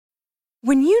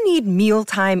When you need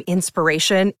mealtime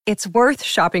inspiration, it's worth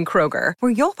shopping Kroger,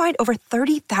 where you'll find over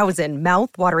 30,000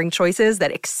 mouth-watering choices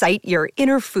that excite your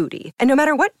inner foodie. And no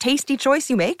matter what tasty choice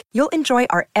you make, you'll enjoy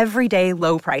our everyday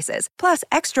low prices, plus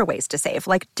extra ways to save,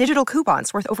 like digital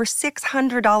coupons worth over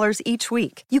 $600 each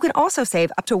week. You can also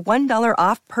save up to $1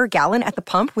 off per gallon at the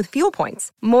pump with fuel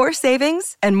points. More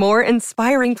savings and more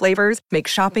inspiring flavors make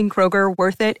shopping Kroger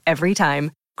worth it every time.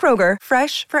 Kroger,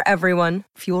 fresh for everyone.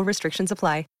 Fuel restrictions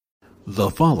apply.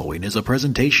 The following is a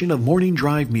presentation of Morning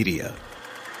Drive Media.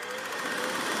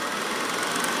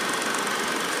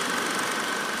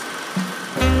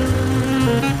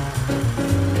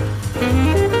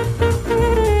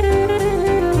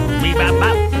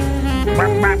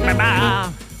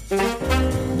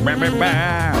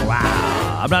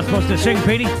 Wow. I'm not supposed to sing,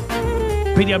 Petey.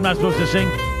 Petey, I'm not supposed to sing.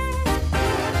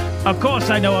 Of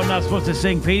course I know I'm not supposed to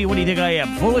sing, Petey. What do you think I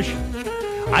am, foolish?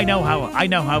 I know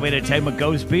how entertainment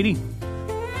goes, Petey.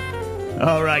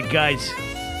 All right, guys.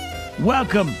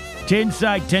 Welcome to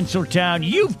Inside Tinseltown.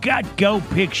 You've got Go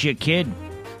Picture, kid.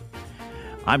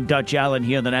 I'm Dutch Allen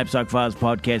here on the Knapsack Files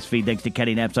podcast feed. Thanks to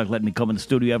Kenny Knapsack letting me come in the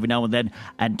studio every now and then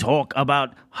and talk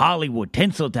about Hollywood,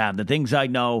 Tinseltown, the things I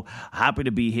know. Happy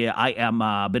to be here. I am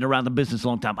been around the business a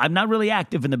long time. I'm not really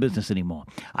active in the business anymore.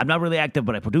 I'm not really active,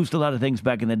 but I produced a lot of things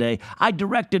back in the day. I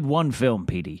directed one film,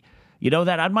 Petey. You know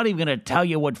that? I'm not even going to tell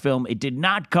you what film. It did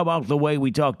not come out the way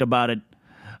we talked about it.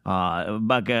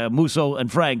 Musso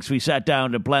and Franks, we sat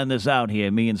down to plan this out here,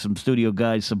 me and some studio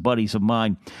guys, some buddies of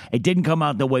mine. It didn't come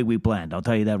out the way we planned. I'll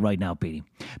tell you that right now, Petey.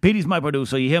 Petey's my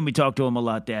producer. You hear me talk to him a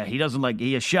lot there. He doesn't like,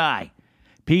 he is shy.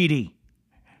 Petey,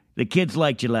 the kids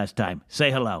liked you last time. Say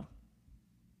hello.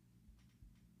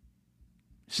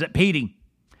 Petey,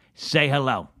 say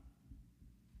hello.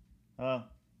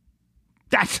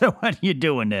 That's what you're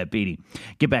doing there, Petey.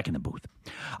 Get back in the booth.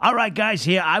 All right, guys,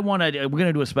 here, we're going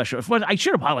to do a special. I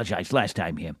should apologize last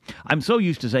time here. I'm so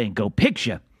used to saying Go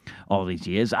Picture all these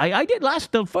years. I did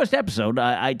the first episode.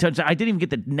 I didn't even get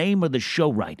the name of the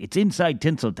show right. It's Inside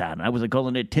Tinseltown. I was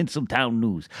calling it Tinseltown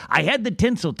News. I had the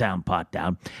Tinseltown part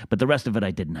down, but the rest of it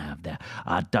I didn't have there.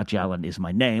 Dutch Allen is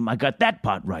my name. I got that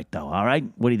part right, though, all right?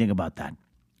 What do you think about that?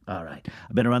 All right.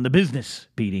 I've been around the business,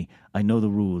 Petey. I know the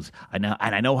rules. I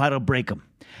know how to break them.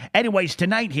 Anyways,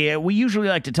 tonight here, we usually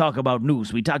like to talk about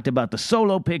news. We talked about the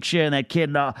Solo picture and that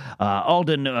kid,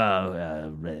 Alden,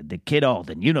 the kid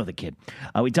Alden. You know the kid.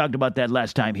 We talked about that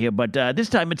last time here, but this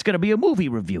time it's going to be a movie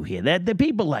review here. The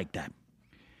people like that.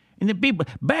 And the people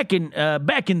back in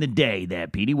the day there,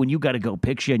 Petey, when you got to go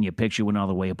picture and your picture went all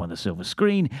the way up on the silver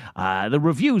screen, the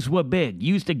reviews were big.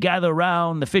 You used to gather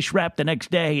around the fish wrap the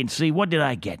next day and see, what did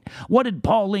I get? What did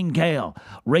Pauline Kael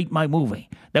rate my movie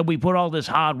that we put all this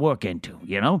hard work into?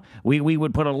 You know, we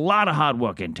would put a lot of hard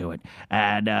work into it,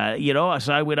 and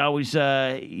so I would always,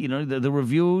 the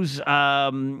reviews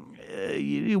would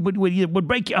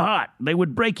break your heart. They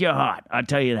would break your heart. I'll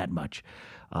tell you that much.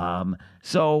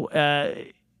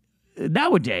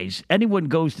 Nowadays, anyone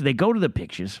they go to the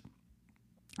pictures,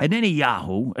 and any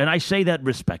Yahoo, and I say that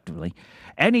respectfully,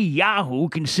 any Yahoo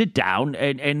can sit down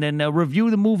and then review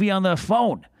the movie on their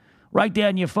phone, right there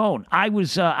on your phone. I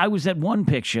was at one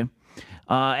picture,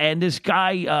 and this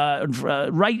guy,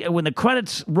 right when the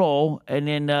credits roll, and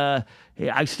then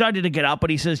I started to get up, but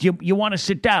he says, "You want to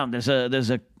sit down? There's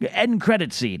a end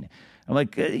credit scene." I'm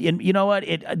like, you know what?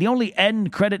 The only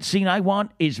end credit scene I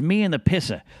want is me and the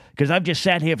pisser, because I've just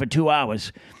sat here for 2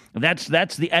 hours. That's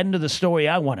the end of the story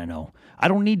I want to know. I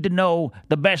don't need to know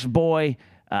the best boy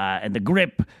and the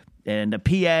grip and the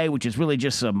PA, which is really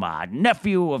just some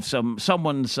nephew of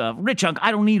someone's rich uncle.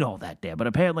 I don't need all that there. But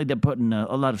apparently they're putting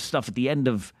a lot of stuff at the end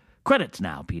of credits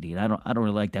now, Petey, and I don't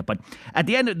really like that. But at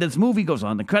the end of this movie goes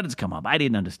on, the credits come up. I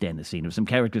didn't understand the scene. There were some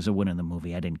characters that went in the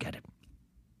movie. I didn't get it.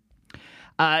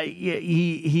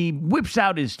 He whips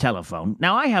out his telephone.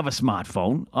 Now, I have a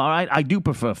smartphone, all right? I do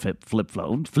prefer flip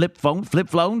phones. I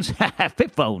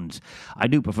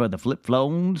do prefer the flip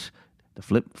phones.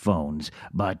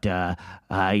 But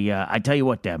I tell you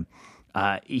what,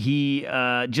 he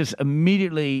just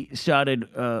immediately started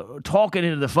talking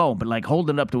into the phone, but like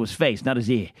holding it up to his face, not his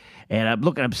ear. And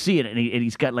I'm seeing it, and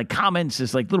he's got like comments,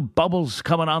 there's like little bubbles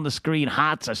coming on the screen,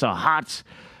 hearts. I saw hearts.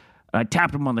 I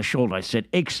tapped him on the shoulder. I said,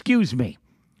 "Excuse me,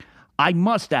 I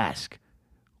must ask,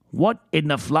 what in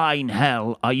the flying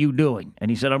hell are you doing?" And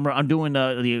he said, I'm doing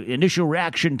the initial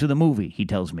reaction to the movie, he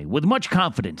tells me, with much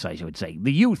confidence, I would say.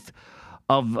 The youth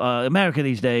of America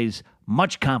these days,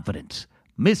 much confidence.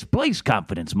 Misplaced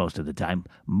confidence most of the time,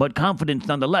 but confidence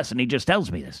nonetheless. And he just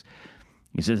tells me this.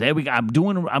 He says, "There we go.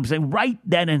 I'm saying right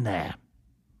then and there.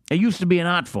 It used to be an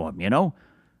art form, you know?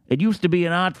 It used to be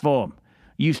an art form.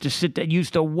 You used to sit there, you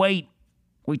used to wait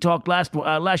We talked last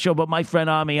show about my friend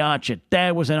Army Archer.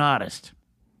 There was an artist.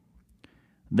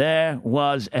 There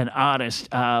was an artist.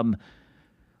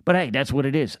 But hey, that's what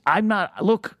it is. I'm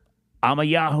a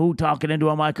Yahoo talking into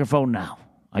a microphone now.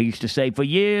 I used to say for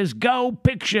years, go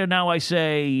picture. Now I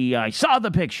say, I saw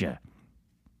the picture.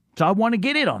 So I want to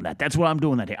get in on that. That's what I'm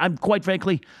doing that day. Quite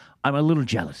frankly, I'm a little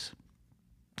jealous.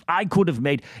 I could have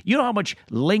made, you know how much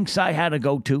links I had to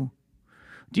go to?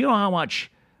 Do you know how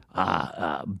much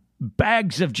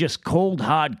bags of just cold,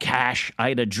 hard cash I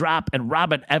had to drop in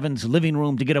Robert Evans' living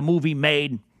room to get a movie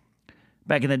made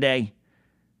back in the day?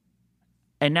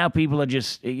 And now people are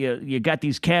just, you got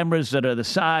these cameras that are the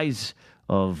size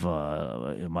of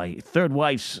my third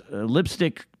wife's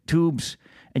lipstick tubes,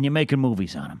 and you're making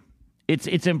movies on them.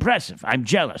 It's impressive. I'm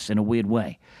jealous in a weird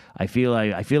way. I feel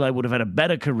I would have had a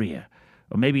better career,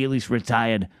 or maybe at least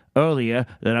retired earlier,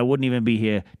 then I wouldn't even be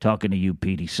here talking to you,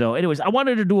 Petey. So anyways, I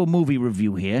wanted to do a movie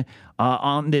review here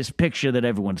on this picture that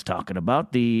everyone's talking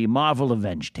about, the Marvel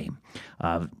Avenge team.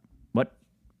 The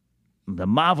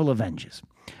Marvel Avengers.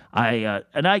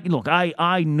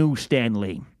 I knew Stan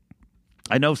Lee.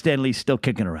 I know Stan Lee's still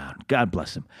kicking around. God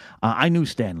bless him. I knew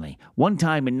Stan Lee. One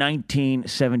time in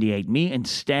 1978, me and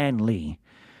Stan Lee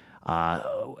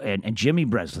and Jimmy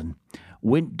Breslin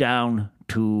went down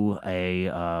to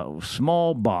a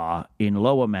small bar in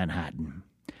Lower Manhattan,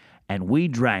 and we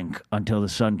drank until the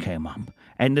sun came up.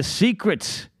 And the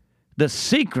secrets that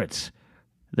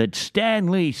Stan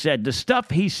Lee said, the stuff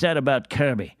he said about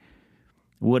Kirby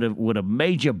would have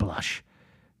made you blush.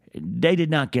 They did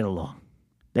not get along.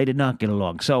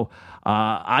 So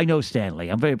I know Stan Lee.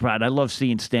 I'm very proud. I love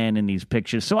seeing Stan in these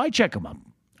pictures. So I check him up.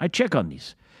 I check on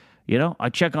these. I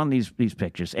check on these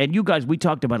pictures. And you guys, we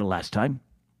talked about it last time.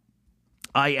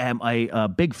 I am a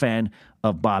big fan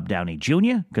of Bob Downey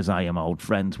Jr. because I am old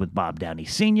friends with Bob Downey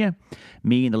Sr.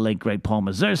 Me and the late, great Paul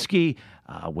Mazursky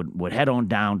would head on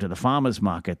down to the farmer's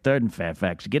market, 3rd and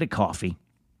Fairfax, get a coffee.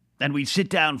 And we'd sit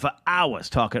down for hours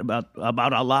talking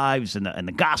about our lives and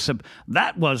the gossip.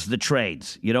 That was the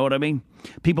trades. You know what I mean?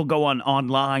 People go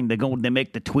online. They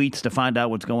make the tweets to find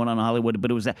out what's going on in Hollywood. But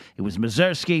it was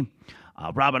Mazursky.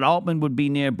 Robert Altman would be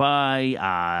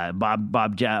nearby,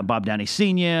 Bob Downey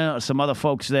Sr., some other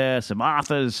folks there, some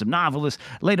authors, some novelists.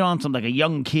 Later on, some like a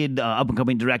young kid,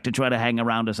 up-and-coming director tried to hang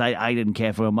around us. I didn't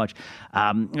care for him much.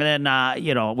 And then,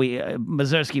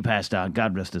 Mazursky passed on,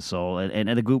 God rest his soul, and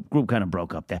the group kind of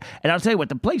broke up there. And I'll tell you what,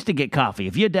 the place to get coffee,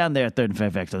 if you're down there at 3rd and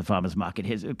Fairfax at the Farmers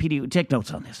Market, Petey, take notes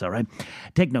on this, all right?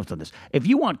 Take notes on this. If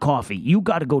you want coffee, you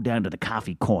got to go down to the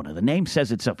Coffee Corner. The name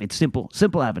says itself. It's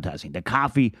simple advertising. The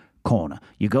Coffee Corner.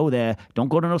 You go there. Don't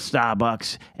go to no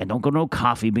Starbucks and don't go to no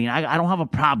Coffee Bean. I don't have a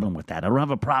problem with that. I don't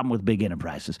have a problem with big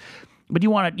enterprises. But you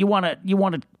want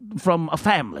it from a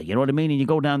family, you know what I mean? And you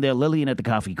go down there, Lillian at the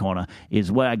Coffee Corner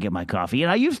is where I get my coffee.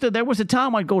 And there was a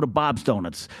time I'd go to Bob's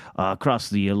Donuts across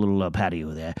the little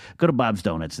patio there. Go to Bob's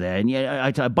Donuts there. And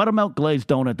a buttermilk glazed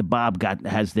donut that Bob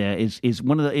has there is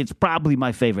it's probably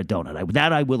my favorite donut.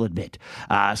 That I will admit.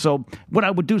 So what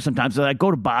I would do sometimes is I'd go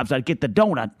to Bob's, I'd get the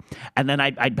donut, and then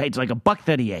I'd pay, it's like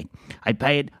 $1.38. I'd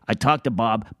pay it, I'd talk to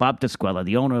Bob Tasquella,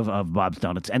 the owner of Bob's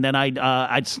Donuts, and then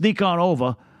I'd sneak on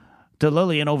over to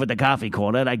Lillian over at the Coffee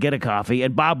Corner, and I get a coffee,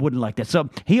 and Bob wouldn't like that. So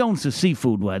he owns the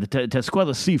seafood, the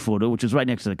Tasquella Seafood, which is right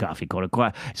next to the Coffee Corner.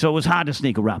 So it was hard to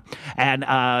sneak around. And,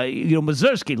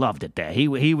 Mazursky loved it there. He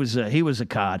was a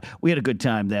card. We had a good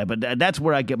time there, but that's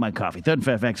where I get my coffee. 3rd and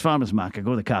Fairfax Farmers Market.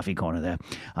 Go to the Coffee Corner there.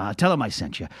 Tell him I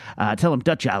sent you. Tell him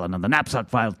Dutch Allen on the Knapsack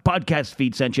Files podcast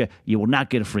feed sent you. You will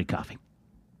not get a free coffee.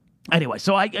 Anyway,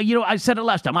 so I said it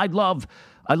last time. I love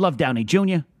Downey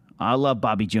Jr., I love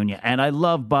Bobby Jr., and I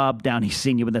love Bob Downey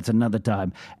Sr., but that's another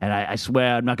time. And I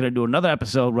swear I'm not going to do another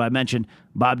episode where I mention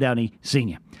Bob Downey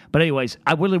Sr. But anyways,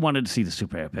 I really wanted to see the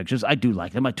superhero pictures. I do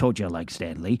like them. I told you I like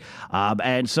Stan Lee.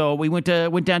 And so we went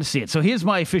down to see it. So here's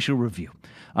my official review.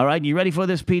 All right, you ready for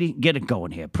this, Petey? Get it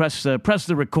going here. Press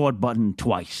the record button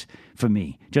twice for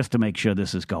me, just to make sure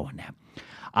this is going there.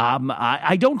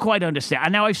 I don't quite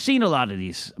understand. Now, I've seen a lot of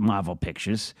these Marvel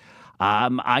pictures.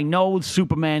 I know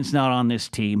Superman's not on this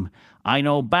team. I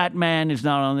know Batman is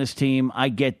not on this team. I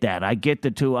get that. I get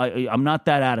the two. I'm not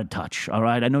that out of touch, all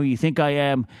right? I know you think I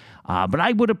am, but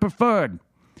I would have preferred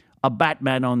a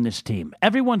Batman on this team.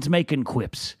 Everyone's making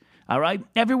quips, all right?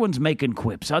 Everyone's making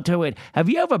quips. I'll tell you what, have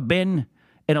you ever been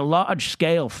in a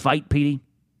large-scale fight, Petey?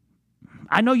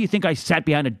 I know you think I sat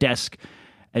behind a desk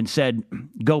and said,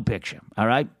 go picture, all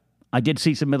right? I did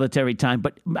see some military time,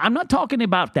 but I'm not talking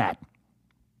about that.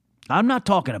 I'm not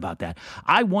talking about that.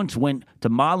 I once went to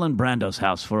Marlon Brando's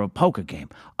house for a poker game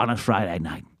on a Friday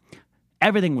night.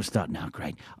 Everything was starting out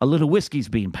great. A little whiskey's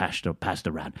being passed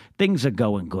around. Things are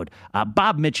going good.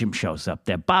 Bob Mitchum shows up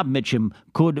there. Bob Mitchum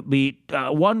could be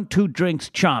 1, 2 drinks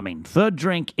charming. Third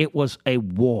drink, it was a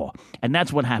war. And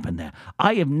that's what happened there.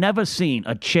 I have never seen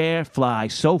a chair fly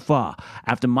so far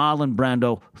after Marlon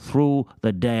Brando threw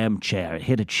the damn chair. It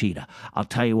hit a cheetah. I'll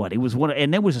tell you what, it was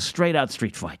and there was a straight-out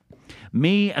street fight.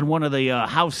 Me and one of the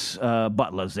house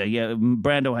butlers there. Yeah,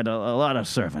 Brando had a lot of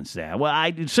servants there.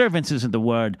 Well, servants isn't the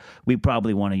word we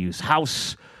probably want to use.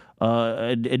 House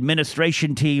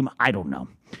administration team, I don't know.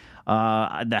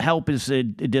 The help is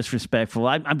disrespectful.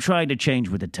 I'm trying to change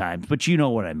with the times, but you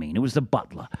know what I mean. It was the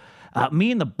butler.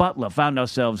 Me and the butler found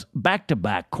ourselves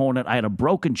back-to-back cornered. I had a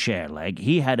broken chair leg.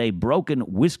 He had a broken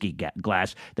whiskey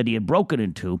glass that he had broken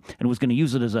into and was going to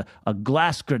use it as a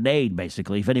glass grenade,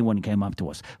 basically, if anyone came up to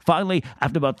us. Finally,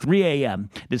 after about 3 a.m.,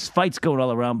 this fight's going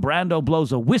all around. Brando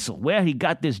blows a whistle. Where he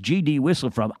got this GD whistle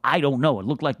from, I don't know. It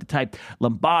looked like the type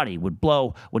Lombardi would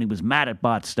blow when he was mad at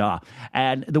Bart Starr.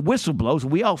 And the whistle blows,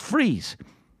 and we all freeze.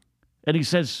 And he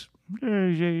says,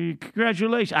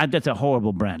 congratulations. That's a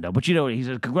horrible Brando. But you know, he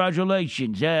says,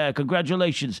 congratulations. Yeah,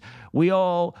 congratulations. We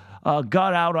all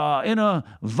got out our inner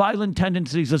violent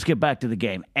tendencies. Let's get back to the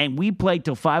game. And we played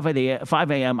till 5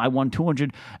 a.m. I won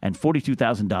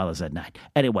 $242,000 that night.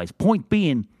 Anyways, point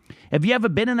being, have you ever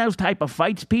been in those type of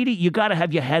fights, Petey? You got to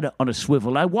have your head on a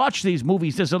swivel. I watch these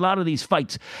movies. There's a lot of these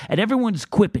fights, and everyone's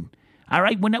quipping. All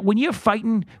right? When you're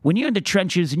fighting, when you're in the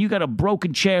trenches and you got a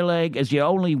broken chair leg as your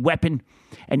only weapon,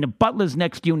 and the butler's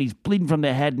next to you and he's bleeding from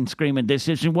the head and screaming, this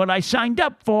isn't what I signed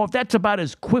up for, that's about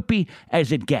as quippy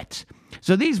as it gets.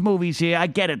 So these movies here, I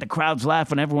get it. The crowd's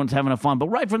laughing. Everyone's having a fun. But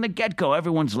right from the get-go,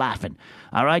 everyone's laughing.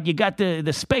 All right? You got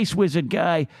the space wizard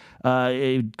guy,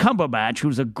 Cumberbatch,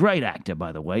 who's a great actor,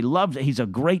 by the way. He's a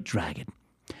great dragon.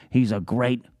 He's a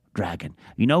great dragon.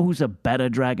 You know who's a better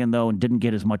dragon, though, and didn't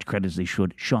get as much credit as they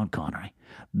should? Sean Connery.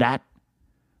 That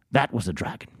was a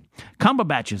dragon.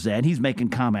 Cumberbatch is there, and he's making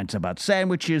comments about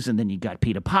sandwiches, and then you got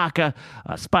Peter Parker,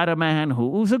 Spider-Man,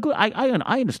 who's a good... I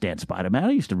understand Spider-Man.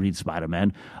 I used to read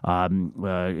Spider-Man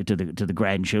to the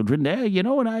grandchildren there, you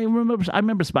know, and I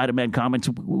remember Spider-Man comments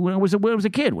when I was a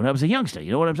kid, when I was a youngster.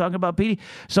 You know what I'm talking about, Petey?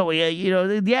 So, you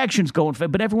know, the action's going,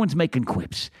 but everyone's making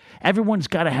quips. Everyone's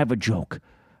got to have a joke,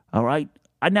 all right?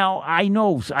 Now, I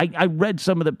know, I read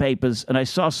some of the papers, and I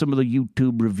saw some of the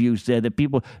YouTube reviews there that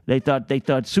people, they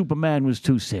thought Superman was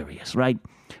too serious, right?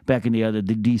 Back in the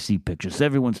DC pictures.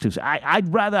 Everyone's too serious.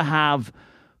 I'd rather have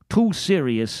too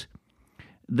serious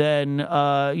than,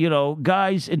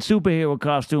 guys in superhero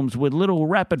costumes with little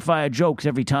rapid-fire jokes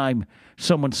every time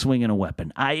someone's swinging a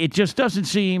weapon. It just doesn't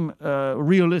seem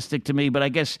realistic to me, but I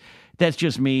guess that's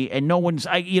just me, and no one's,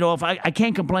 if I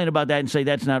can't complain about that and say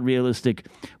that's not realistic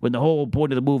when the whole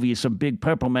point of the movie is some big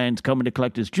purple man's coming to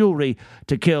collect his jewelry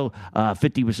to kill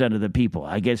 50% of the people.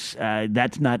 I guess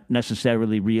that's not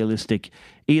necessarily realistic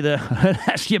either,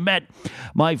 unless you met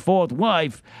my fourth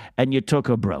wife and you took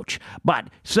her brooch. But,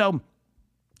 so...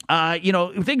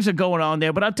 things are going on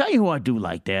there, but I'll tell you who I do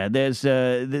like there. There's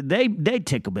they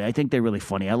tickle me. I think they're really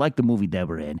funny. I like the movie they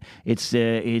were in. It's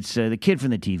the kid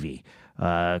from the TV,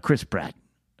 Chris Pratt.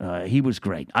 He was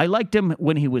great. I liked him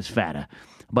when he was fatter,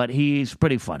 but he's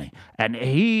pretty funny. And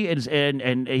he is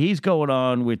and he's going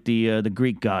on with the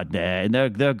Greek god there, and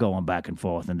they're going back and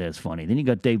forth, and there's funny. Then you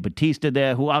got Dave Bautista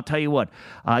there, who I'll tell you what,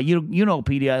 you know,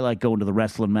 Petey, I like going to the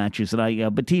wrestling matches,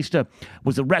 and Bautista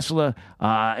was a wrestler,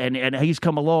 and he's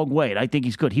come a long way, and I think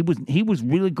he's good. He was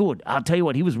really good. I'll tell you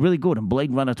what, he was really good in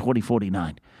Blade Runner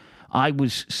 2049. I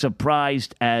was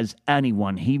surprised as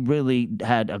anyone. He really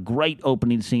had a great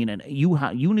opening scene, and you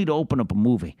need to open up a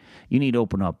movie. You need to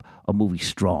open up a movie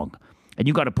strong, and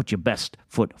you got to put your best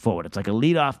foot forward. It's like a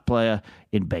leadoff player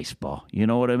in baseball. You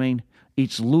know what I mean?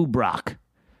 It's Lou Brock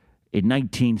in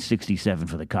 1967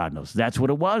 for the Cardinals. That's what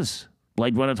it was.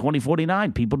 Blade Runner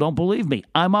 2049. People don't believe me.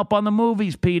 I'm up on the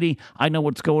movies, Petey. I know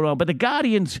what's going on. But the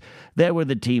Guardians, they were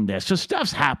the team there. So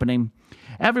stuff's happening.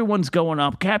 Everyone's going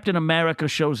up. Captain America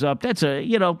shows up.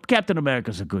 Captain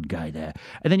America's a good guy there.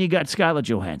 And then you got Scarlett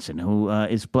Johansson, who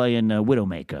is playing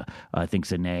Widowmaker, I think's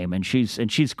the name, and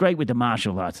she's great with the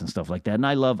martial arts and stuff like that. And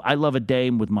I love a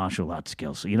dame with martial arts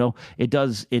skills. You know,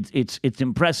 it's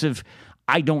impressive.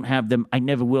 I don't have them. I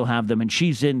never will have them. And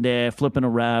she's in there flipping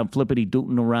around,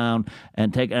 flippity-dooting around,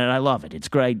 and I love it. It's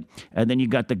great. And then you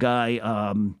got the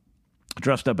guy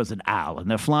dressed up as an owl,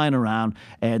 and they're flying around,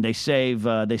 and they save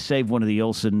one of the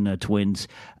Olsen twins,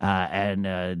 and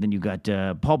then you got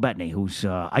Paul Bettany, who's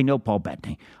I know Paul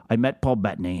Bettany. I met Paul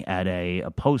Bettany at a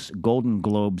post-Golden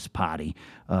Globes party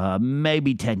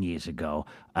maybe 10 years ago.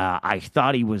 I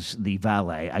thought he was the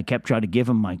valet. I kept trying to give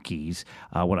him my keys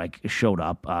when I showed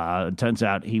up. It turns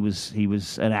out he was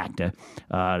an actor.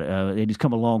 And he's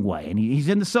come a long way. And he's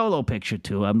in the Solo picture,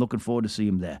 too. I'm looking forward to see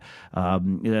him there.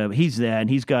 He's there, and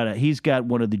he's got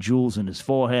one of the jewels in his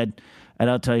forehead. And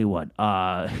I'll tell you what,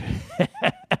 I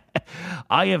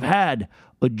have had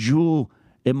a jewel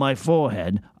in my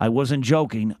forehead. I wasn't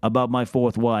joking about my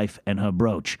fourth wife and her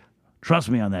brooch. Trust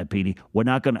me on that, Petey.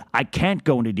 I can't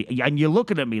go into and you're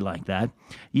looking at me like that.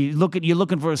 You're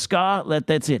looking for a scar?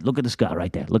 That's it. Look at the scar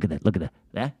right there. Look at that.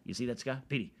 There? You see that scar?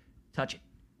 Petey, touch it.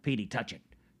 Petey, touch it.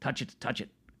 Touch it.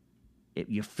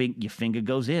 Your finger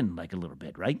goes in like a little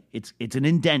bit, right? It's an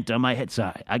indent on my head.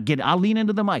 Sorry, I'll lean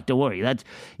into the mic. Don't worry.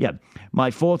 My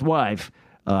fourth wife.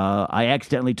 I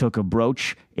accidentally took a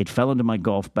brooch. It fell into my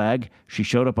golf bag. She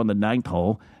showed up on the 9th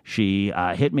hole. She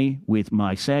hit me with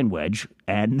my sand wedge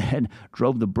and then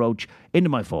drove the brooch into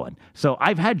my forehead. So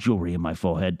I've had jewelry in my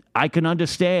forehead. I can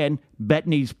understand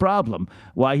Bettany's problem.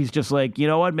 Why he's just like, you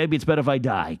know what? Maybe it's better if I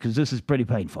die because this is pretty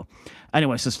painful.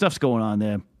 Anyway, so stuff's going on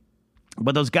there.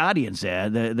 But those Guardians there,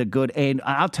 they're good. And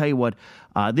I'll tell you what,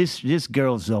 this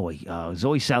girl,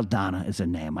 Zoe Saldana is her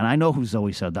name. And I know who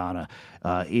Zoe Saldana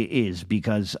is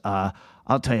because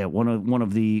I'll tell you, one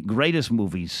of the greatest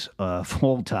movies of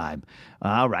all time.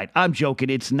 All right, I'm joking.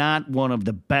 It's not one of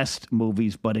the best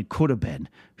movies, but it could have been,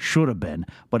 should have been.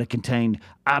 But it contained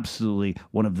absolutely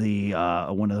one of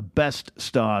the best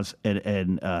stars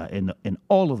in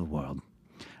all of the world.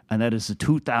 And that is the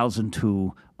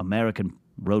 2002 American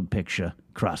road picture,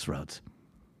 Crossroads.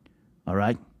 All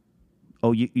right?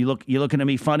 Oh, you're looking at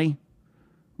me funny?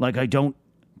 Like I don't?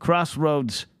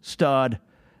 Crossroads starred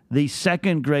the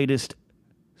second greatest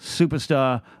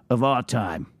superstar of our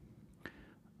time,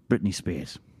 Britney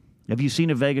Spears. Have you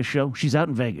seen a Vegas show? She's out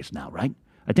in Vegas now, right?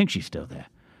 I think she's still there.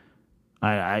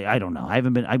 I don't know. I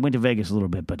haven't been. I went to Vegas a little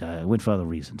bit, but I went for other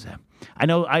reasons there. I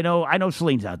know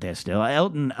Celine's out there still.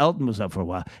 Elton was up for a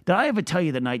while. Did I ever tell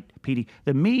you the night, Petey,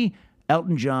 that me,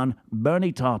 Elton John,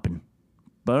 Bernie Taupin,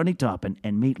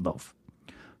 and Meatloaf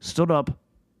stood up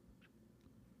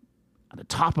on the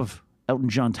top of Elton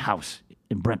John's house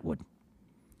in Brentwood,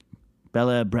 Bel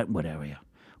Air, Brentwood area.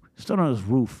 Stood on his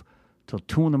roof till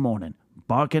 2 a.m,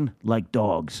 barking like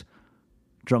dogs,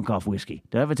 drunk off whiskey.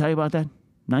 Did I ever tell you about that?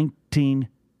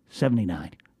 1979.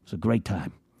 It was a great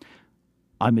time.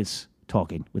 I miss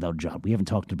talking without John. We haven't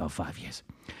talked in about 5 years.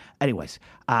 Anyways,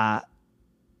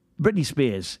 Britney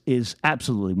Spears is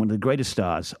absolutely one of the greatest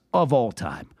stars of all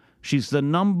time. She's the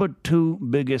number 2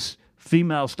 biggest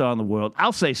female star in the world.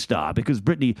 I'll say star because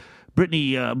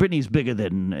Britney's bigger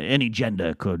than any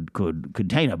gender could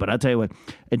contain her. But I'll tell you what,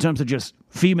 in terms of just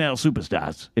female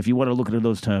superstars, if you want to look at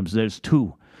those terms, there's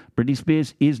 2. Britney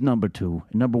Spears is number 2.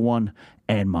 Number 1,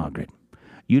 Anne Margaret.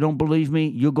 You don't believe me?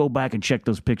 You'll go back and check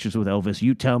those pictures with Elvis.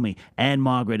 You tell me Anne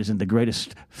Margaret isn't the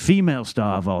greatest female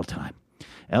star of all time.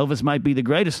 Elvis might be the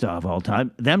greatest star of all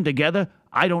time. Them together,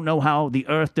 I don't know how the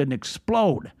earth didn't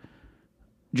explode.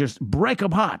 Just break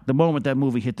apart the moment that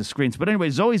movie hit the screens. But anyway,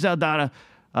 Zoe Saldana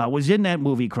was in that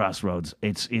movie Crossroads.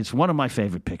 It's one of my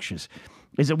favorite pictures.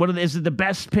 Is it the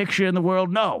best picture in the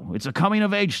world? No. It's a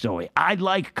coming-of-age story. I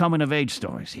like coming-of-age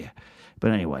stories here.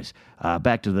 But anyways,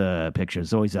 back to the picture.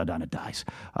 Zoe Saldana dies.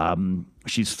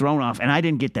 She's thrown off, and I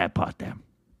didn't get that part there.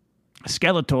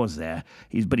 Skeletor's there,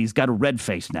 but he's got a red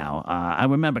face now. I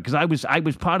remember because I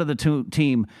was part of the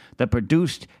team that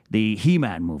produced the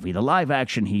He-Man movie, the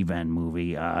live-action He-Man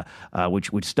movie,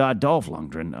 which starred Dolph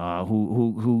Lundgren,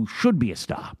 who should be a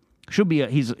star.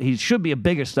 He should be a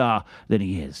bigger star than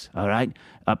he is. All right,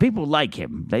 people like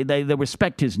him. They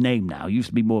respect his name now. It used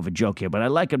to be more of a joke here, but I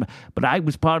like him. But I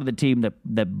was part of the team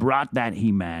that brought that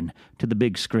He-Man to the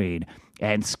big screen.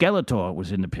 And Skeletor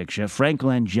was in the picture. Frank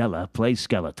Langella plays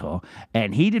Skeletor,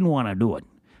 and he didn't want to do it.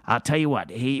 I'll tell you what,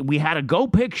 we had a go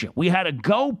picture. We had a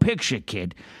go picture,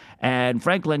 kid. And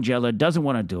Frank Langella doesn't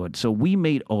want to do it, so we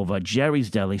meet over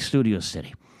Jerry's Deli, Studio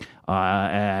City.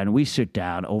 And we sit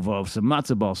down over some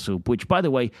matzo ball soup, which, by the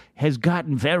way, has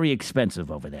gotten very expensive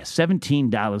over there.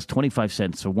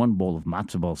 $17.25 for one bowl of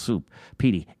matzo ball soup.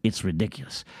 Petey, it's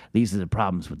ridiculous. These are the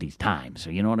problems with these times. So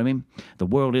you know what I mean? The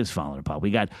world is falling apart.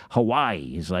 We got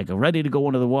Hawaii is like ready to go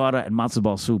into the water, and matzo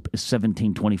ball soup is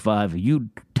 $17.25. You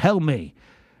tell me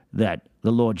that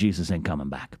the Lord Jesus ain't coming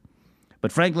back.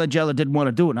 But Frank Langella didn't want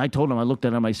to do it, and I told him, I looked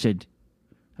at him, I said,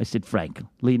 Frank,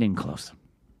 lean in close.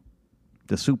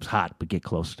 The soup's hot, but get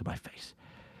close to my face.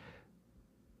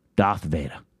 Darth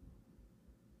Vader,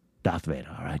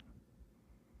 all right?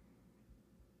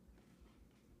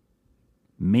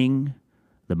 Ming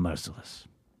the Merciless.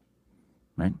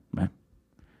 right?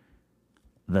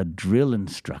 The drill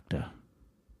instructor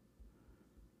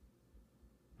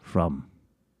from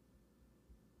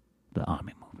the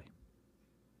Army movie.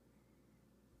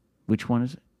 Which one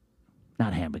is it?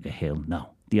 Not Hamburger Hill, no,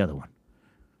 the other one.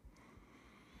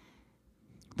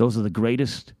 Those are the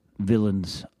greatest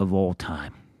villains of all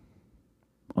time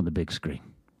on the big screen,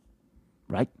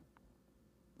 right?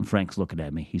 And Frank's looking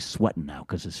at me. He's sweating now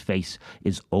because his face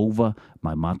is over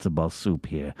my matzo ball soup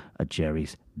here at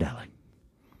Jerry's Deli.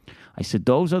 I said,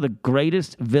 those are the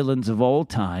greatest villains of all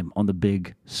time on the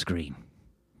big screen.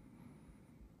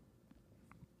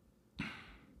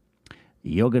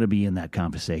 You're going to be in that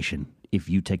conversation if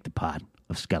you take the part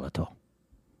of Skeletor.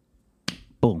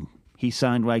 Boom. He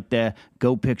signed right there.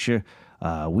 Go picture.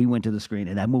 We went to the screen,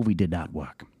 and that movie did not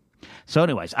work. So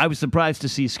anyways, I was surprised to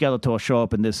see Skeletor show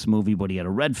up in this movie, but he had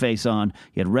a red face on,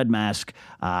 he had a red mask,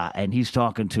 and he's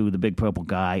talking to the big purple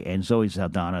guy and Zoe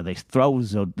Saldana. They throw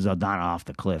Saldana off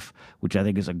the cliff, which I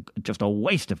think is just a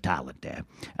waste of talent there.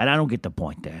 And I don't get the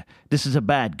point there. This is a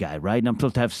bad guy, right? And I'm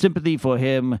supposed to have sympathy for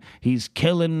him. He's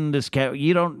killing this character.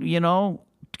 You don't,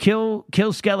 kill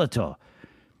Skeletor.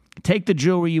 Take the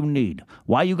jewelry you need.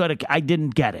 Why you gotta? I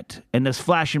didn't get it. And this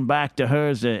flashing back to her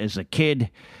as a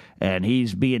kid, and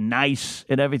he's being nice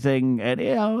and everything. And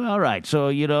all right. So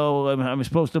I'm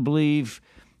supposed to believe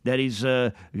that he's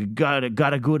got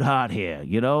a good heart here.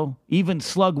 Even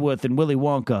Slugworth and Willy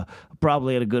Wonka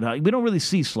probably had a good heart. We don't really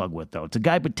see Slugworth though. It's a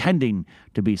guy pretending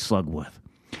to be Slugworth.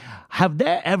 Have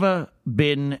there ever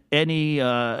been any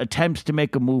attempts to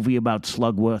make a movie about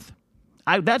Slugworth?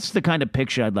 That's the kind of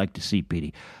picture I'd like to see,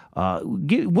 Petey.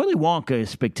 Willy Wonka is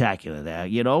spectacular there,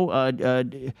 give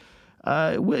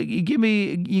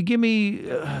me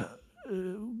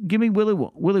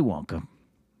Willy Wonka.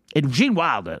 And Gene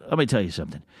Wilder, let me tell you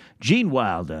something. Gene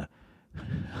Wilder,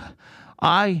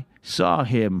 I saw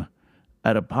him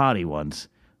at a party once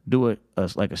do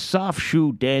like a soft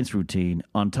shoe dance routine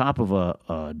on top of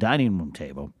a dining room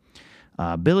table.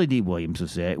 Billy D. Williams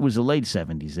was there. It was the late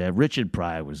 70s there. Richard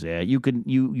Pryor was there. You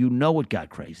know it got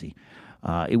crazy.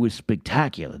 It was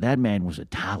spectacular. That man was a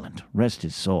talent. Rest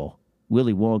his soul.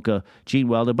 Willy Wonka, Gene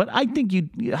Wilder. But I think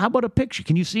how about a picture?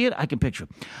 Can you see it? I can picture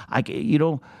it.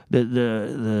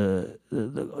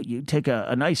 You take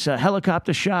a nice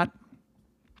helicopter shot.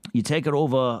 You take it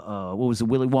over. What was it?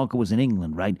 Willy Wonka was in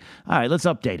England, right? All right, let's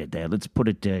update it there. Let's put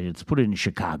it in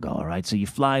Chicago. All right. So you're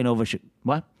flying over.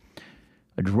 What?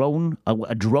 A drone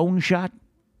shot?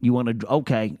 You want to?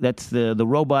 Okay, that's the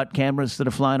robot cameras that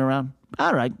are flying around.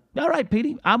 All right,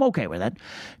 Petey, I'm okay with that.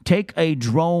 Take a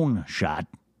drone shot,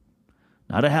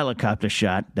 not a helicopter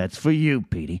shot. That's for you,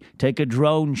 Petey. Take a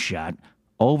drone shot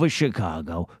over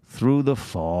Chicago through the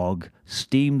fog.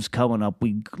 Steam's coming up.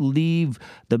 We leave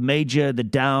the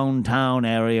downtown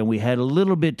area, and we head a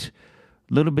little bit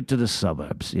to the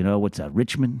suburbs. What's that?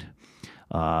 Richmond.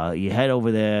 You head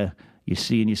over there. You're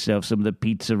seeing yourself some of the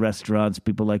pizza restaurants,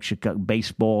 people like Chicago,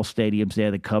 baseball stadiums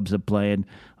there. The Cubs are playing.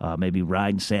 Maybe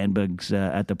Ryan Sandberg's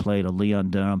at the plate, or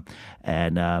Leon Durham,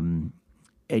 and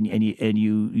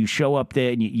you show up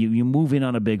there and you move in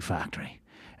on a big factory,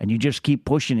 and you just keep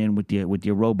pushing in with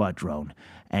your robot drone,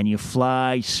 and you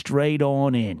fly straight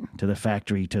on in to the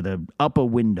factory, to the upper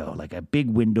window, like a big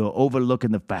window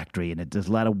overlooking the factory, and there's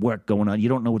a lot of work going on. You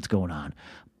don't know what's going on.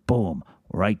 Boom.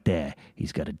 Right there.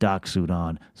 He's got a dark suit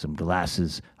on, some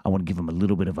glasses. I want to give him a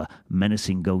little bit of a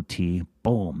menacing goatee.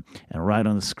 Boom. And right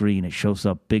on the screen, it shows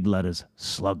up big letters,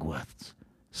 Slugworth.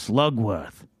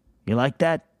 Slugworth. You like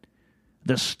that?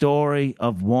 The story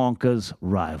of Wonka's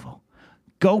rival.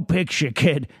 Go picture,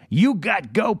 kid. You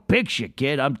got go picture,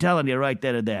 kid. I'm telling you right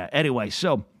then and there. Anyway,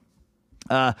 so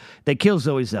they kill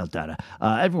Zoe Saldana.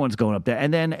 Everyone's going up there.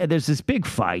 And then there's this big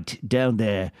fight down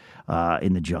there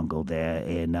in the jungle there.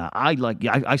 And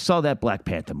I saw that Black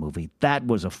Panther movie. That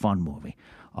was a fun movie.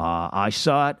 I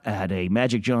saw it at a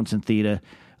Magic Johnson Theater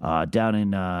down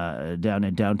in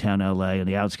downtown L.A., on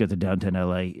the outskirts of downtown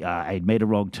L.A. I had made a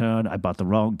wrong turn. I bought the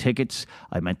wrong tickets.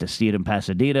 I meant to see it in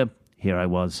Pasadena. Here I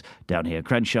was down here at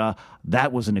Crenshaw.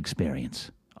 That was an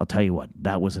experience. I'll tell you what.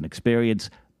 That was an experience.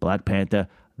 Black Panther.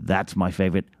 That's my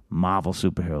favorite Marvel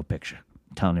superhero picture.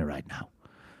 I'm telling you right now.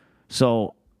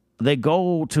 So they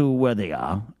go to where they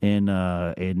are in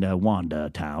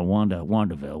Wanda Town,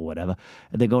 Wandaville, whatever.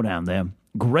 And they go down there.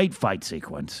 Great fight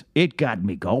sequence. It got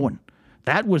me going.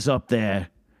 That was up there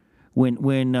when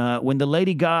the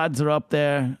lady gods are up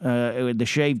there with the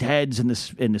shaved heads and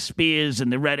the spears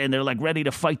and they're like ready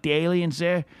to fight the aliens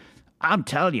there. I'm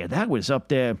telling you, that was up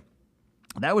there.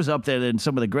 That was up there in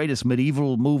some of the greatest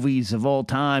medieval movies of all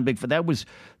time. That was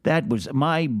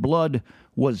my blood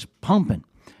was pumping.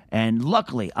 And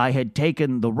luckily, I had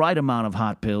taken the right amount of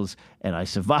hot pills, and I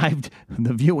survived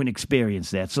the viewing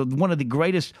experience there. So one of the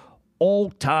greatest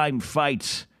all-time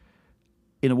fights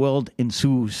in the world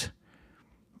ensues.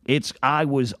 I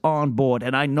was on board,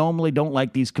 and I normally don't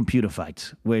like these computer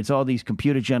fights where it's all these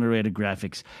computer-generated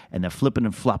graphics and they're flipping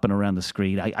and flopping around the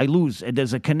screen. I lose.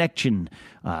 There's a connection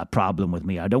problem with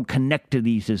me. I don't connect to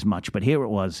these as much, but here it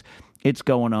was. It's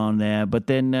going on there. But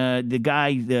then the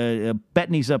guy,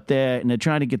 Bettany's up there, and they're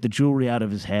trying to get the jewelry out of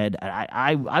his head.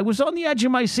 I was on the edge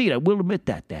of my seat. I will admit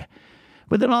that there.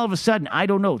 But then all of a sudden, I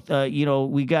don't know.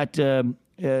 We got...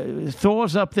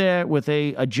 Thor's up there with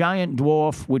a giant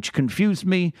dwarf, which confused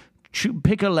me.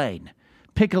 Pick a lane.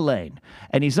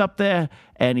 And he's up there,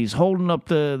 and he's holding up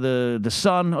the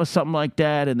sun or something like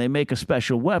that, and they make a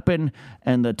special weapon,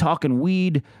 and the talking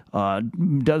weed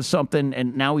does something,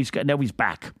 and now he's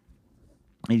back.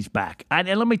 He's back. And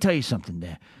let me tell you something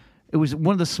there. It was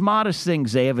one of the smartest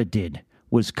things they ever did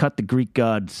was cut the Greek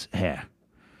god's hair.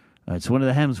 It's one of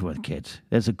the Hemsworth kids.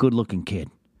 There's a good-looking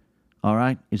kid. All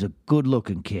right? He's a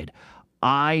good-looking kid.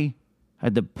 I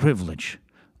had the privilege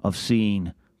of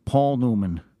seeing Paul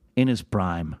Newman in his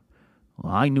prime.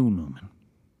 Well, I knew Newman.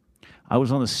 I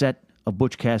was on the set of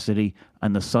Butch Cassidy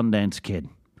and the Sundance Kid,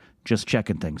 just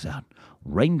checking things out.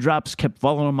 Raindrops kept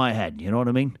falling on my head, you know what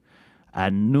I mean?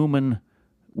 And Newman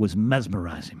was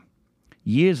mesmerizing.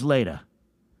 Years later,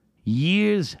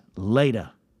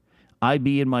 I'd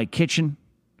be in my kitchen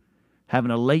having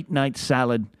a late-night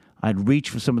salad. I'd reach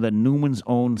for some of that Newman's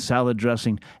Own salad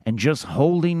dressing and just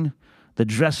holding the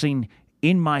dressing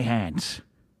in my hands.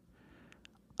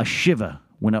 A shiver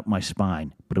went up my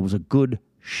spine, but it was a good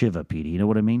shiver, Petey. You know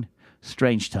what I mean?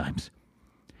 Strange times.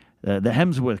 The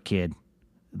Hemsworth kid,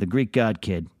 the Greek god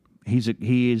kid, he's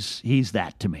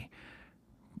that to me.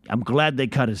 I'm glad they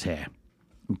cut his hair.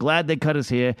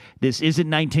 This isn't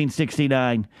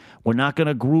 1969. We're not going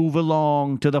to groove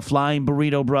along to the Flying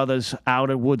Burrito Brothers out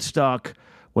at Woodstock.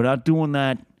 We're not doing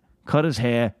that. Cut his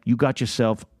hair. You got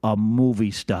yourself a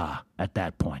movie star at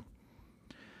that point.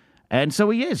 And so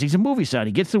he is. He's a movie star.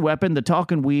 He gets the weapon. The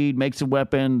talking weed makes a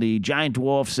weapon. The giant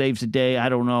dwarf saves the day. I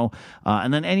don't know.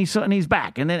 And he's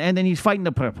back. And then he's fighting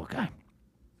the purple guy.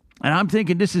 And I'm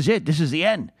thinking, this is it. This is the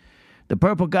end. The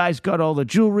purple guy's got all the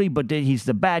jewelry, but he's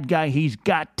the bad guy. He's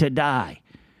got to die.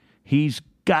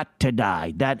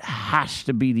 That has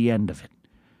to be the end of it.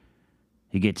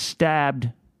 He gets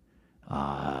stabbed.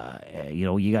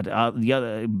 You got the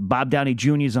other Bob Downey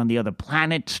Jr. is on the other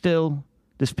planet still.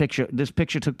 This picture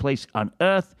took place on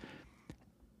Earth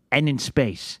and in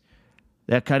space.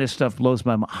 That kind of stuff blows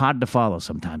my mind. Hard to follow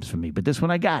sometimes for me, but this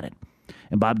one I got it.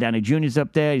 And Bob Downey Jr.'s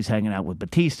up there. He's hanging out with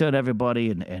Batista and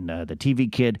everybody and the TV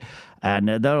kid, and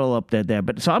they're all up there.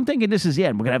 But so I'm thinking this is the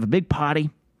end. We're gonna have a big party.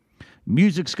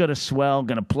 Music's gonna swell,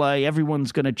 gonna play.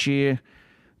 Everyone's gonna cheer.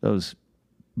 Those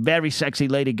very sexy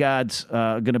lady gods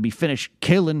are going to be finished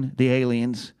killing the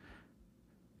aliens,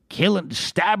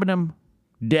 stabbing them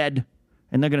dead,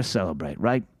 and they're going to celebrate,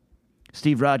 right?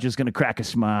 Steve Rogers is going to crack a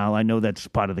smile. I know that's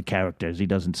part of the characters. He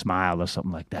doesn't smile or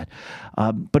something like that.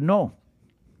 But no,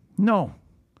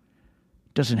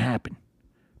 doesn't happen.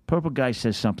 Purple guy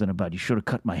says something about, you should have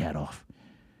cut my head off.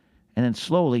 And then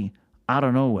slowly, out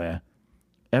of nowhere,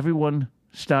 everyone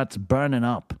starts burning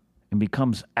up and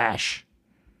becomes ash.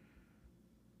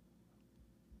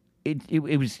 It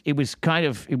was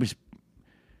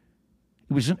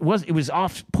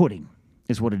off-putting,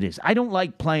 is what it is. I don't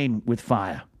like playing with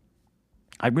fire.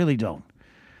 I really don't.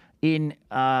 In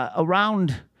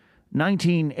around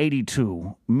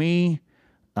 1982, me,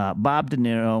 Bob De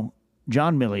Niro,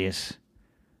 John Milius,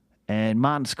 and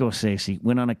Martin Scorsese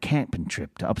went on a camping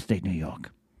trip to upstate New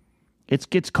York. It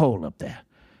gets cold up there.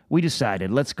 We decided,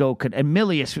 let's go. And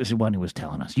Milius was the one who was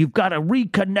telling us, you've got to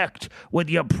reconnect with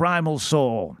your primal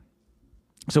soul.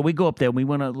 So we go up there, we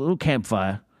went on a little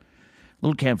campfire.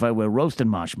 We're roasting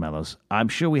marshmallows. I'm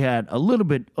sure we had a little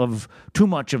bit of too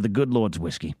much of the good Lord's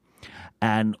whiskey.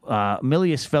 And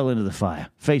Milius fell into the fire,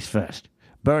 face first.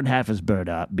 Burned half his beard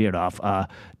off. Bobby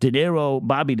De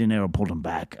Niro pulled him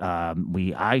back.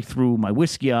 I threw my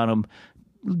whiskey on him.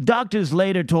 Doctors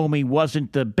later told me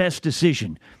wasn't the best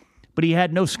decision. But he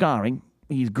had no scarring.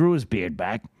 He grew his beard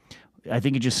back. I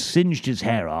think he just singed his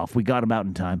hair off. We got him out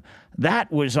in time.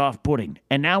 That was off-putting.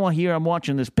 And now I'm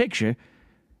watching this picture,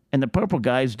 and the purple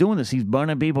guy is doing this. He's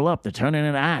burning people up. They're turning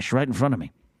into ash right in front of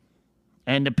me.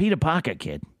 And the Peter Parker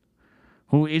kid,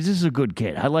 this is a good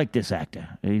kid. I like this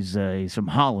actor. He's from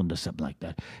Holland or something like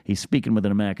that. He's speaking with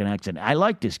an American accent. I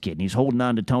like this kid. And he's holding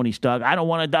on to Tony Stark. I don't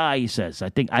want to die, he says.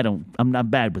 I'm not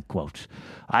bad with quotes.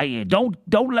 Don't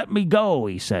let me go,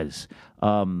 he says.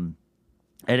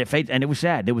 And it was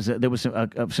sad. There was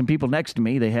some people next to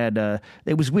me. They had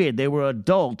it was weird. They were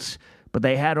adults, but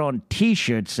they had on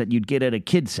T-shirts that you'd get at a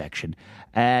kids section,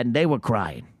 and they were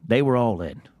crying. They were all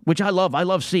in, which I love. I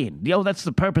love seeing. That's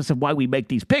the purpose of why we make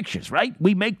these pictures, right?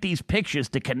 We make these pictures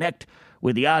to connect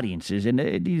with the audiences, and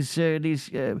these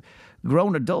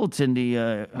grown adults in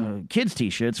the kids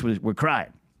T-shirts were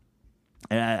crying.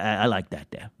 And I like that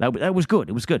there. That was good.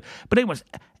 It was good. But anyways,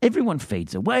 everyone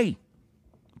fades away.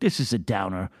 This is a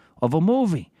downer of a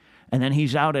movie. And then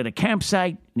he's out at a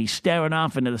campsite, and he's staring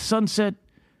off into the sunset.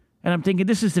 And I'm thinking,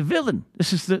 this is the villain.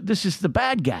 This is the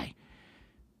bad guy.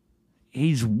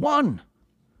 He's won.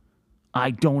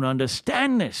 I don't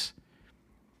understand this.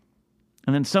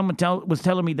 And then someone was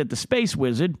telling me that the space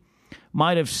wizard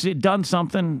might have done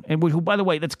something. And who, by the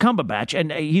way, that's Cumberbatch.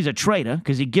 And he's a traitor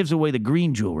because he gives away the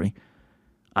green jewelry.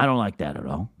 I don't like that at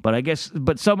all. But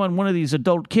one of these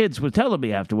adult kids was telling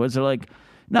me afterwards, they're like,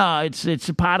 no, it's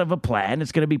a part of a plan.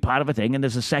 It's going to be part of a thing. And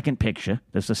there's a second picture.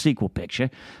 There's a sequel picture.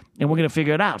 And we're going to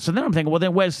figure it out. So then I'm thinking, well,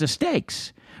 then where's the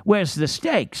stakes? Where's the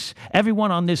stakes? Everyone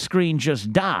on this screen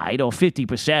just died, or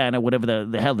 50%, or whatever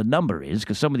the hell the number is,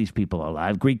 because some of these people are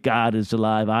alive. Greek God is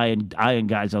alive. Iron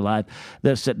Guy's alive.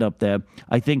 They're sitting up there.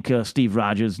 I think Steve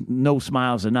Rogers, no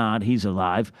smiles or not, he's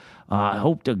alive. I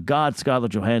hope to God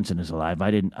Scarlett Johansson is alive.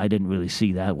 I didn't really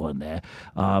see that one there.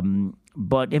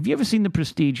 But have you ever seen The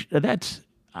Prestige? That's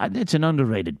an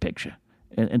underrated picture,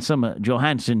 and some of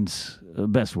Johansson's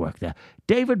best work there.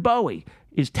 David Bowie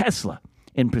is Tesla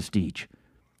in Prestige.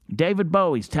 David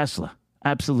Bowie's Tesla.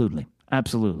 Absolutely.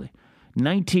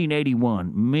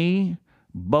 1981. Me,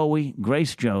 Bowie,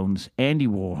 Grace Jones, Andy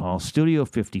Warhol, Studio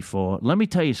 54. Let me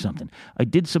tell you something. I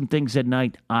did some things that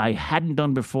night I hadn't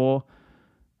done before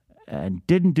and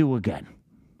didn't do again,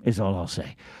 is all I'll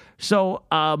say. So,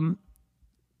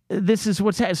 this is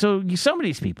what's happening. So some of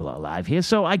these people are alive here.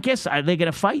 So I guess, are they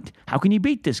going to fight? How can you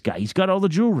beat this guy? He's got all the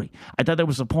jewelry. I thought that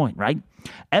was the point, right?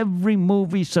 Every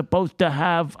movie's supposed to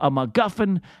have a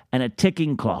MacGuffin and a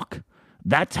ticking clock.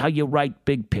 That's how you write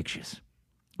big pictures.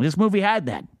 This movie had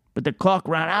that, but the clock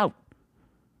ran out.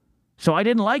 So I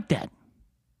didn't like that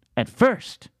at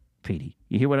first, Petey.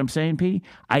 You hear what I'm saying, Petey?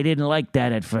 I didn't like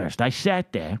that at first. I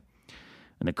sat there,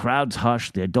 and the crowd's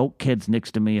hushed. The adult kids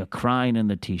next to me are crying in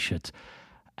the T-shirts.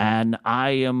 And I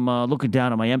am looking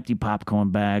down at my empty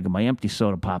popcorn bag and my empty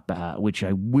soda pop, which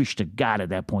I wish to God at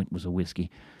that point was a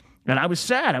whiskey. And I was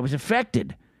sad. I was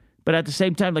affected. But at the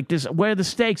same time, like this, where are the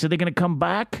stakes? Are they going to come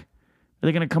back? Are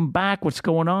they going to come back? What's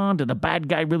going on? Did the bad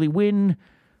guy really win?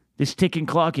 This ticking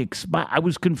clock expired. I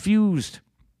was confused.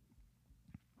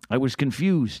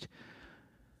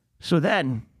 So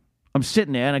then I'm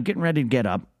sitting there and I'm getting ready to get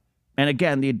up. And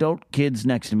again, the adult kids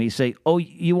next to me say, oh,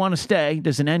 you want to stay?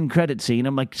 There's an end credit scene.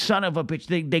 I'm like, son of a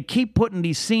bitch. They keep putting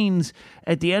these scenes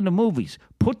at the end of movies.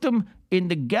 Put them in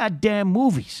the goddamn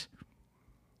movies.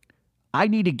 I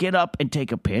need to get up and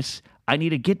take a piss. I need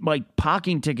to get my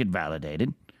parking ticket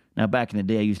validated. Now, back in the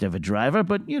day, I used to have a driver,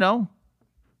 but,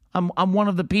 I'm one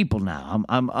of the people now.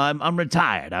 I'm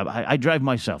retired. I drive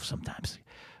myself sometimes.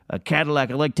 A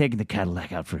Cadillac. I like taking the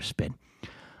Cadillac out for a spin.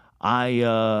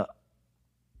 I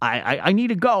need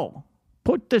to go.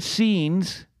 Put the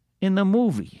scenes in the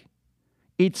movie.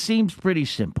 It seems pretty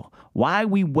simple. Why are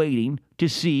we waiting to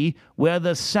see where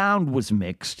the sound was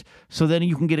mixed so then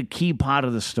you can get a key part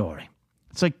of the story?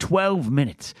 It's like 12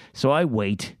 minutes. So I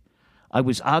wait.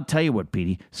 I'll tell you what,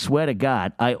 Petey, swear to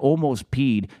God, I almost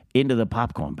peed into the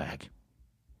popcorn bag.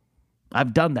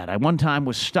 I've done that. I one time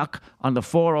was stuck on the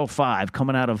 405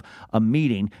 coming out of a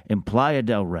meeting in Playa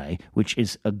del Rey, which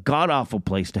is a god-awful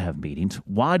place to have meetings.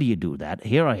 Why do you do that?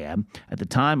 Here I am. At the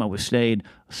time, I was staying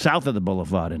south of the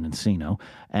boulevard in Encino,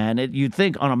 and you'd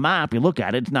think on a map, you look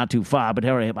at it, it's not too far, but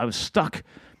here I am. I was stuck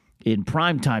in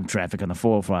primetime traffic on the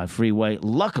 405 freeway.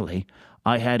 Luckily,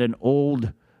 I had an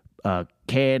old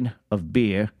can of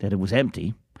beer that it was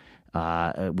empty.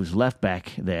 It was left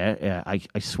back there.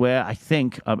 I swear, I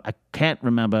think, I can't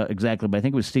remember exactly, but I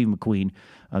think it was Steve McQueen,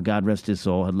 God rest his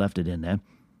soul, had left it in there.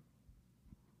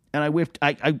 And I whipped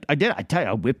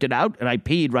it out, and I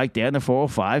peed right there in the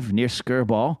 405 near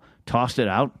Skirball, tossed it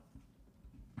out.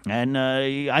 And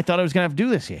I thought I was going to have to do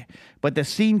this here. But the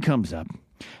scene comes up,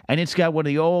 and it's got one of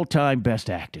the all-time best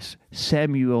actors,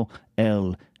 Samuel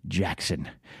L. Jackson.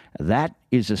 That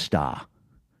is a star.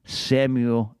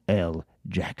 Samuel L.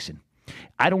 Jackson.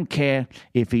 I don't care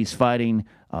if he's fighting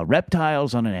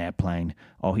reptiles on an airplane,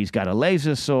 or he's got a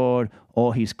laser sword,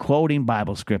 or he's quoting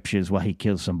Bible scriptures while he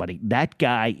kills somebody. That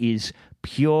guy is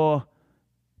pure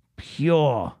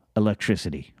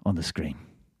electricity on the screen.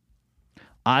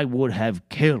 I would have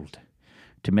killed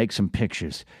to make some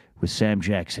pictures with Sam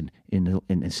Jackson in the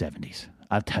 70s.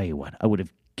 I'll tell you what, I would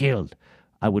have killed.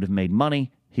 I would have made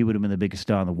money. He would have been the biggest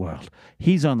star in the world.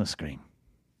 He's on the screen.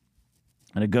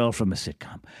 And a girl from a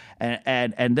sitcom.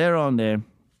 And they're on there.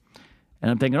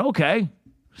 And I'm thinking, okay,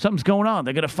 something's going on.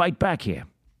 They're going to fight back here.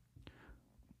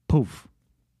 Poof.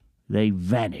 They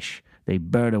vanish. They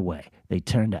burn away. They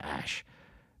turn to ash.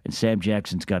 And Sam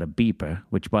Jackson's got a beeper,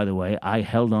 which, by the way, I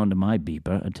held on to my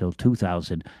beeper until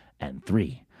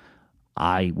 2003.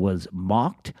 I was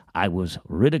mocked. I was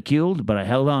ridiculed, but I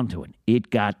held on to it. It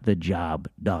got the job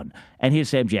done. And here's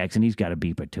Sam Jackson. He's got a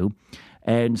beeper, too.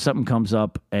 And something comes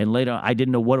up, and later, I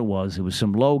didn't know what it was. It was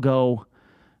some logo,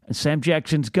 and Sam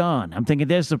Jackson's gone. I'm thinking,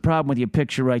 there's the problem with your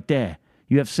picture right there.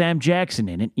 You have Sam Jackson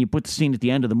in it. You put the scene at the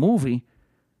end of the movie,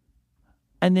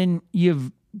 and then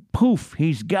poof,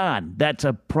 he's gone. That's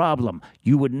a problem.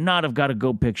 You would not have got a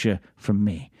go picture from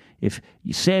me. If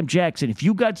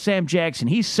you got Sam Jackson,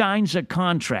 he signs a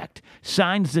contract,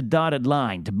 signs the dotted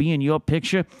line to be in your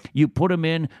picture, you put him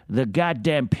in the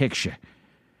goddamn picture.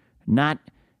 Not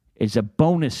as a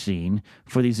bonus scene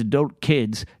for these adult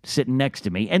kids sitting next to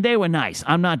me. And they were nice.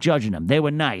 I'm not judging them. They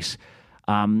were nice.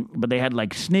 But they had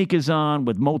like sneakers on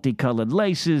with multicolored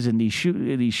laces and these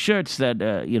shirts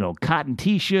that, cotton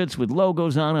T-shirts with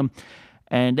logos on them.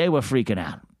 And they were freaking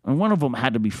out. And one of them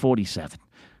had to be 47.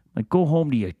 Like, go home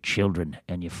to your children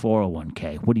and your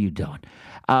 401k. What are you doing?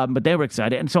 But they were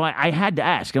excited. And so I had to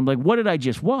ask. I'm like, what did I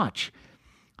just watch?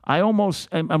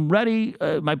 I'm ready.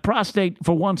 My prostate,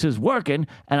 for once, is working.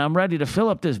 And I'm ready to fill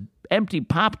up this empty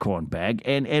popcorn bag.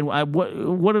 And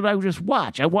what did I just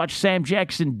watch? I watched Sam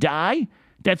Jackson die.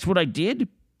 That's what I did.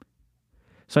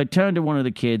 So I turned to one of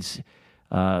the kids,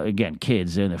 again,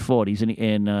 kids in their 40s,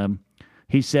 and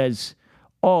he says,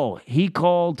 oh, he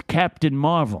called Captain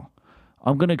Marvel.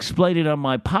 I'm going to explain it on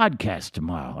my podcast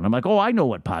tomorrow. And I'm like, oh, I know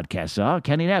what podcasts are.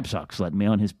 Kenny Knapsack's letting me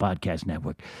on his podcast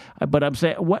network. But I'm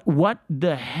saying, what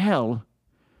the hell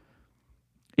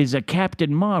is a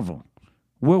Captain Marvel?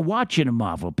 We're watching a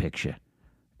Marvel picture.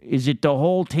 Is it the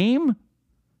whole team?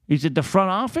 Is it the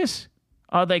front office?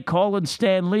 Are they calling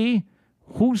Stan Lee?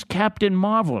 Who's Captain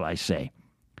Marvel, I say?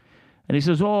 And he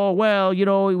says, oh, well,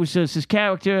 it was just his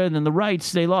character, and then the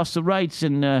rights, they lost the rights,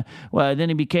 and then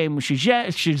he became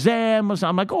Shazam. Or something.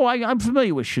 I'm like, oh, I'm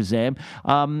familiar with Shazam.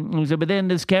 He said, but then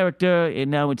this character,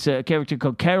 and now it's a character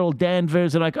called Carol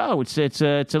Danvers. And I'm like, oh, it's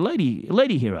a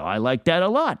lady hero. I like that a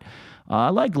lot. I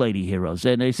like lady heroes.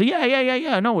 And they say,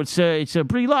 yeah. No, it's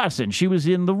Brie Larson. She was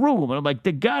in The Room. And I'm like,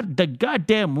 the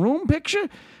goddamn Room picture?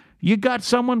 You got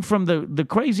someone from the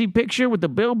crazy picture with the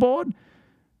billboard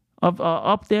of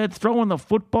up there throwing the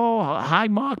football, high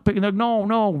mark?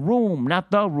 No, Room, not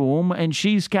The Room. And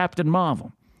she's Captain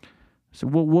Marvel. So,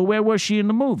 well, where was she in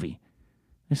the movie?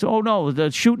 They said, oh, no, they're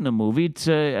shooting the movie. It's,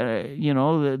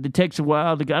 it takes a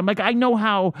while to go. I'm like, I know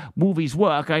how movies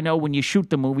work. I know when you shoot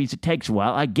the movies, it takes a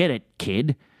while. I get it,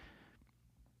 kid,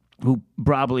 who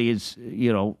probably is,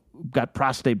 got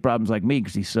prostate problems like me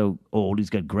because he's so old. He's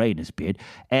got gray in his beard.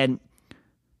 And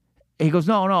he goes,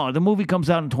 no, the movie comes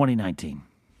out in 2019.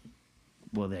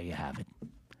 Well, there you have it.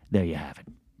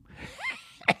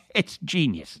 It's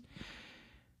genius.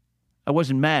 I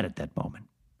wasn't mad at that moment.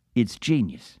 It's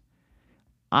genius.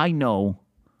 I know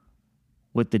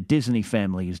what the Disney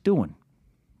family is doing.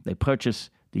 They purchase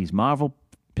these Marvel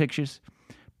pictures,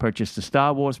 purchase the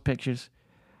Star Wars pictures,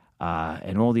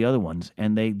 and all the other ones,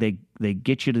 and they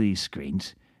get you to these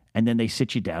screens, and then they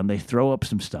sit you down, they throw up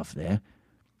some stuff there,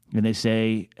 and they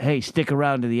say, hey, stick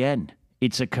around to the end.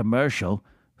 It's a commercial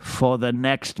for the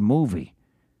next movie.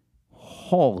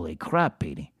 Holy crap,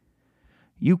 Petey.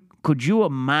 Could you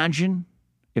imagine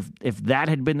if that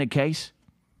had been the case?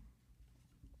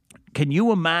 Can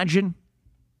you imagine?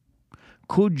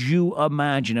 Could you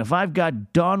imagine if I've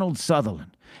got Donald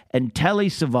Sutherland and Telly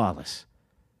Savalas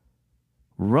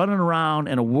running around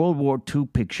in a World War II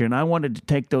picture, and I wanted to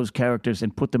take those characters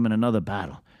and put them in another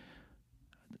battle?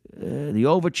 The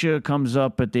overture comes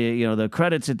up at the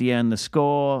credits at the end, the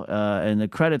score, and the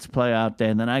credits play out there,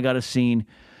 and then I got a scene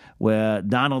where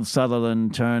Donald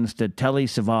Sutherland turns to Telly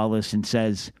Savalas and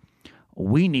says,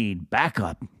 we need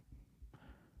backup.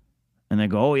 And they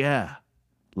go, oh, yeah,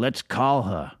 let's call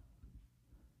her.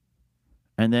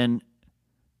 And then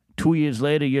 2 years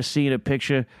later, you're seeing a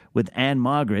picture with Anne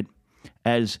Margaret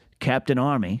as Captain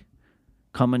Army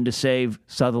coming to save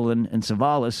Sutherland and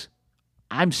Savalas.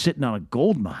 I'm sitting on a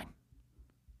gold mine.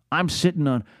 I'm sitting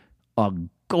on a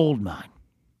gold mine.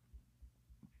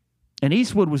 And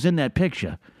Eastwood was in that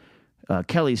picture,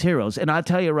 Kelly's Heroes. And I'll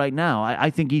tell you right now, I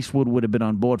think Eastwood would have been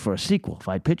on board for a sequel if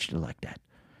I pitched it like that.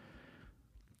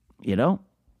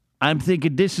 I'm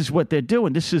thinking this is what they're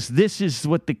doing. This is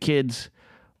what the kids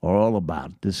are all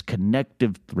about. This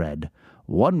connective thread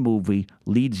one movie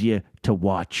leads you to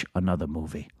watch another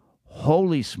movie.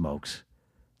 Holy smokes.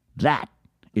 That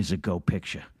is a go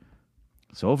picture.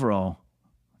 So overall,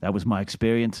 that was my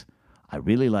experience. I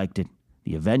really liked it.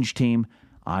 The Avenged Team,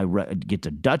 get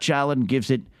to Dutch Allen, gives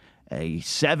it a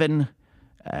 7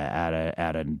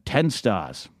 out of 10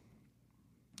 stars.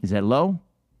 Is that low?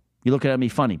 You're looking at me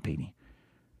funny, Petey.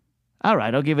 All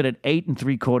right, I'll give it an 8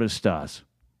 3/4 stars.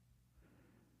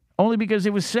 Only because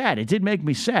it was sad. It did make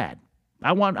me sad.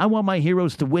 I want my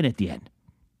heroes to win at the end.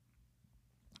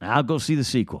 I'll go see the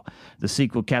sequel. The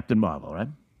sequel, Captain Marvel, right?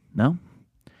 No?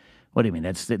 What do you mean?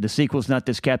 That's the sequel's not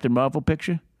this Captain Marvel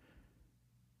picture?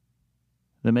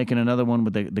 They're making another one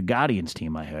with the Guardians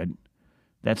team, I heard.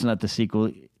 That's not the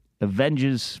sequel.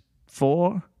 Avengers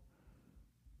 4?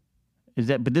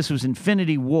 But this was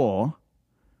Infinity War,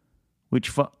 the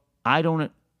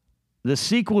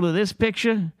sequel to this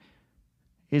picture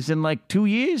is in like 2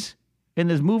 years? And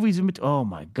there's movies in between. Oh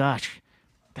my gosh.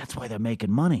 That's why they're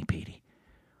making money, Petey.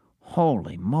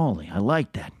 Holy moly. I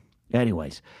like that.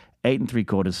 Anyways, 8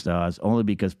 3/4 stars, only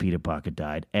because Peter Parker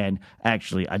died. And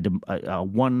actually, a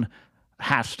 1/2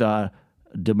 star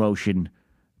demotion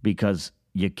because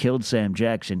you killed Sam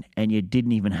Jackson and you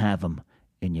didn't even have him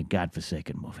in your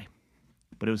godforsaken movie.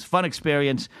 But it was a fun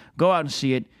experience. Go out and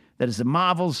see it. That is the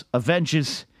Marvels,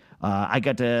 Avengers. I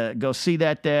got to go see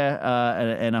that there,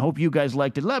 and I hope you guys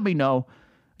liked it. Let me know.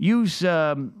 Use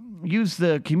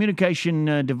the communication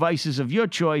devices of your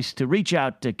choice to reach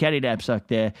out to Kenny Knapsack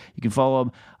there. You can follow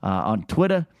him on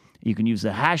Twitter. You can use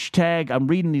the hashtag. I'm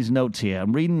reading these notes here.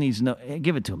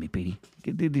 Give it to me, Petey.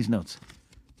 Give these notes.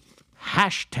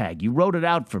 Hashtag. You wrote it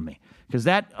out for me because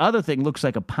that other thing looks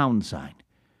like a pound sign.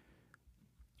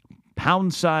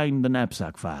 Pound sign the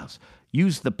Knapsack Files.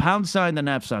 Use the pound sign the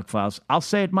Knapsack Files. I'll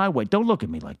say it my way. Don't look at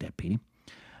me like that, Petey.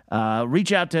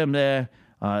 Reach out to him there.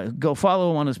 Go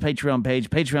follow him on his Patreon page,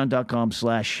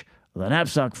 patreon.com/the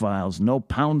Knapsack Files. No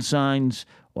pound signs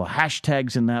or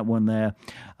hashtags in that one there.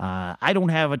 I don't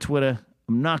have a Twitter.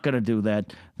 I'm not going to do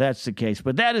that. That's the case.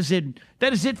 But that is it.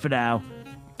 That is it for now.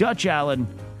 Dutch Allen,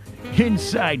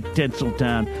 inside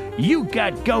Tinseltown. You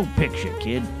got go picture,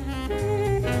 kid.